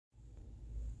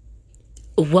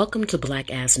Welcome to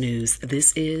Black Ass News.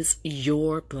 This is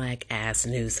your Black Ass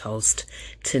News host,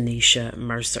 Tanisha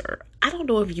Mercer. I don't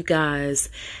know if you guys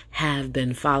have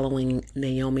been following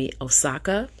Naomi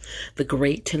Osaka, the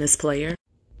great tennis player.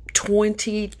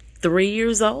 23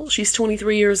 years old. She's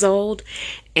 23 years old,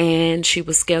 and she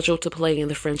was scheduled to play in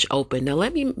the French Open. Now,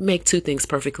 let me make two things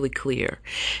perfectly clear.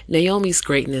 Naomi's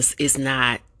greatness is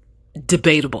not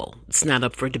debatable. It's not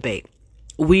up for debate.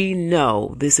 We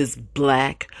know this is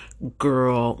black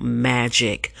girl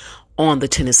magic on the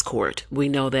tennis court. We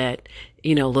know that,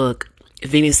 look,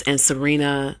 Venus and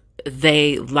Serena,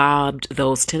 they lobbed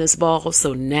those tennis balls.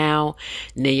 So now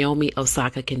Naomi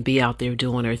Osaka can be out there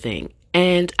doing her thing.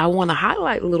 And I want to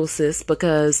highlight little sis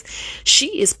because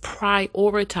she is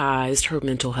prioritized her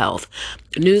mental health.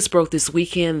 News broke this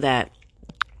weekend that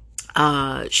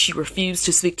she refused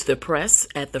to speak to the press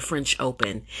at the French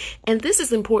Open. And this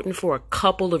is important for a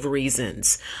couple of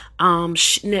reasons.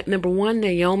 Number one,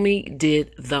 Naomi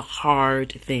did the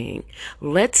hard thing.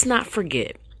 Let's not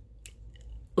forget,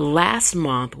 last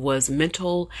month was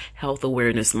Mental Health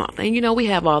Awareness Month. And, we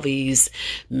have all these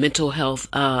mental health,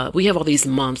 we have all these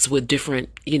months with different,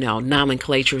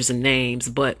 nomenclatures and names,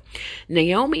 but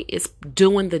Naomi is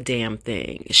doing the damn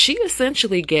thing. She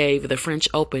essentially gave the French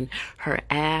Open her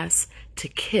ass to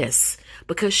kiss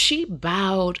because she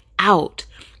bowed out.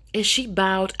 And she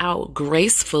bowed out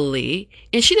gracefully,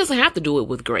 and she doesn't have to do it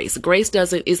with grace. Grace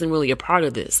isn't really a part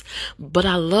of this. But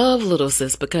I love little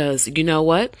sis because you know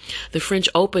what? The French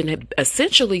Open had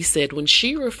essentially said when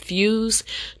she refused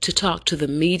to talk to the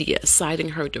media,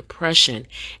 citing her depression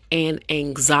and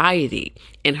anxiety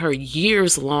and her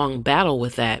years-long battle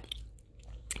with that,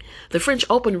 the French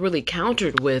Open really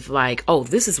countered with like, oh,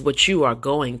 this is what you are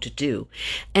going to do.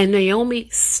 And Naomi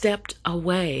stepped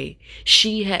away.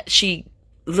 She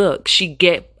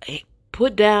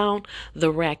put down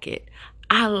the racket.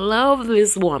 I love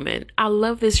this woman. I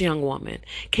love this young woman.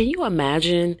 Can you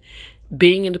imagine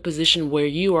being in a position where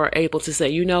you are able to say,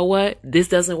 you know what, this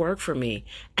doesn't work for me?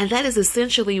 And that is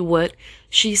essentially what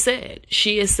she said.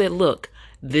 She has said, look,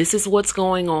 this is what's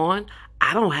going on.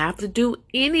 I don't have to do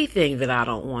anything that I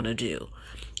don't want to do.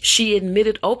 She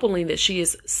admitted openly that she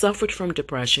has suffered from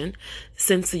depression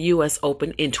since the U.S.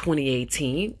 Open in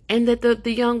 2018 and that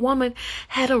the young woman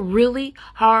had a really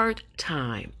hard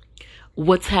time.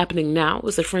 What's happening now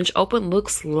is the French Open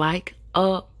looks like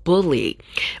a bully.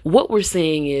 What we're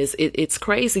seeing is it's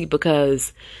crazy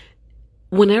because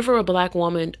whenever a black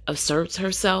woman asserts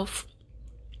herself,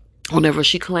 whenever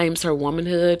she claims her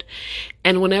womanhood,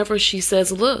 and whenever she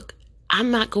says, look,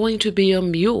 I'm not going to be a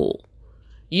mule.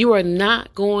 You are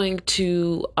not going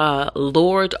to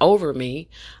lord over me.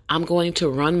 I'm going to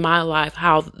run my life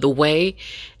the way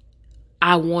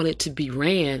I want it to be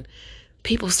ran.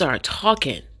 People start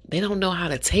talking. They don't know how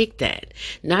to take that.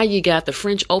 Now you got the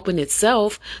French Open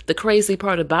itself. The crazy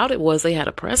part about it was they had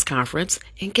a press conference,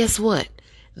 and guess what?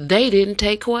 They didn't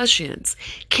take questions.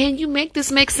 Can you make this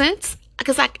make sense?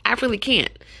 Because I really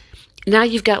can't. Now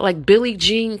you've got like Billie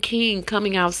Jean King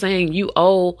coming out saying you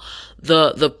owe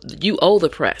the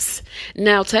press.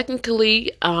 Now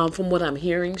technically, from what I'm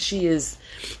hearing, she is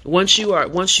once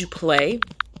you play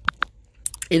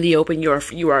in the Open, you are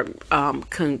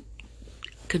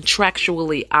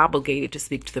contractually obligated to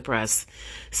speak to the press.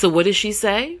 So what did she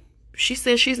say? She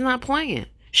says she's not playing.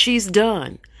 She's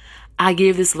done. I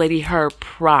give this lady her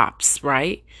props,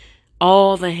 right?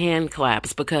 All the hand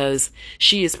claps because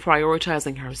she is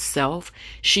prioritizing herself.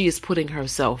 She is putting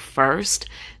herself first.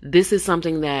 This is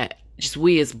something that just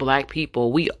we as black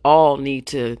people, we all need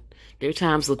to, there are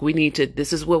times, look,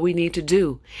 this is what we need to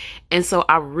do. And so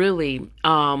I really,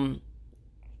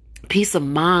 peace of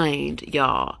mind,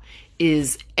 y'all,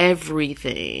 is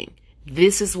everything.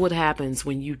 This is what happens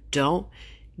when you don't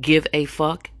give a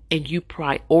fuck and you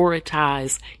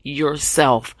prioritize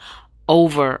yourself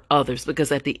over others,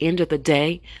 because at the end of the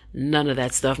day, none of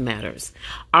that stuff matters.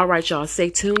 All right, y'all, stay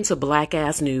tuned to Black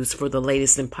Ass News for the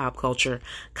latest in pop culture,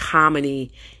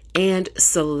 comedy, and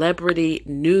celebrity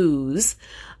news.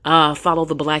 Follow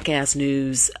the Black Ass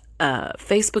News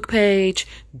Facebook page.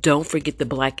 Don't forget the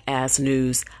Black Ass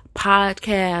News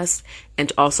podcast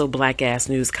and also Black Ass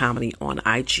News Comedy on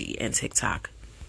IG and TikTok.